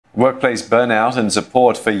Workplace burnout and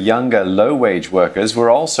support for younger low-wage workers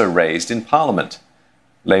were also raised in Parliament.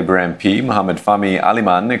 Labour MP Mohd Fahmi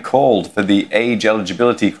Aliman called for the age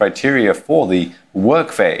eligibility criteria for the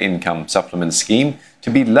Workfare Income Supplement scheme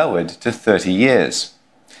to be lowered to 30 years.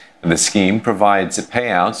 The scheme provides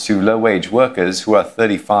payouts to low-wage workers who are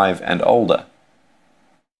 35 and older.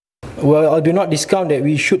 Well, I do not discount that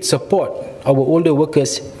we should support our older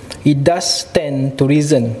workers. It does stand to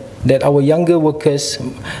reason that our younger workers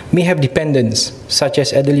may have dependents, such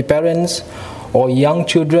as elderly parents or young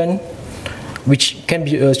children, which can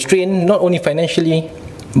be strained not only financially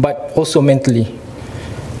but also mentally.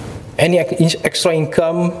 Any extra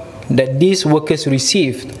income that these workers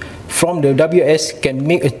received from the WS can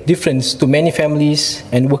make a difference to many families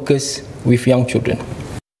and workers with young children.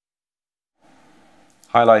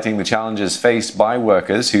 Highlighting the challenges faced by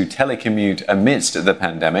workers who telecommute amidst the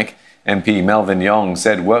pandemic, MP Melvin Yong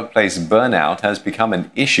said workplace burnout has become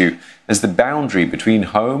an issue as the boundary between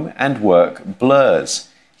home and work blurs.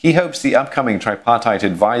 He hopes the upcoming tripartite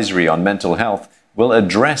advisory on mental health will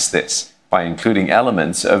address this by including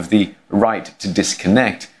elements of the right to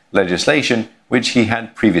disconnect legislation, which he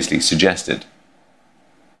had previously suggested.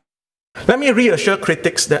 Let me reassure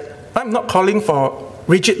critics that I'm not calling for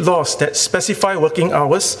rigid laws that specify working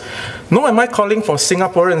hours, nor am I calling for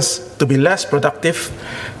Singaporeans to be less productive,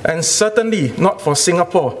 and certainly not for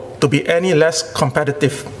Singapore to be any less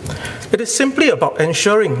competitive. It is simply about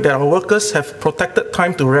ensuring that our workers have protected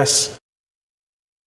time to rest.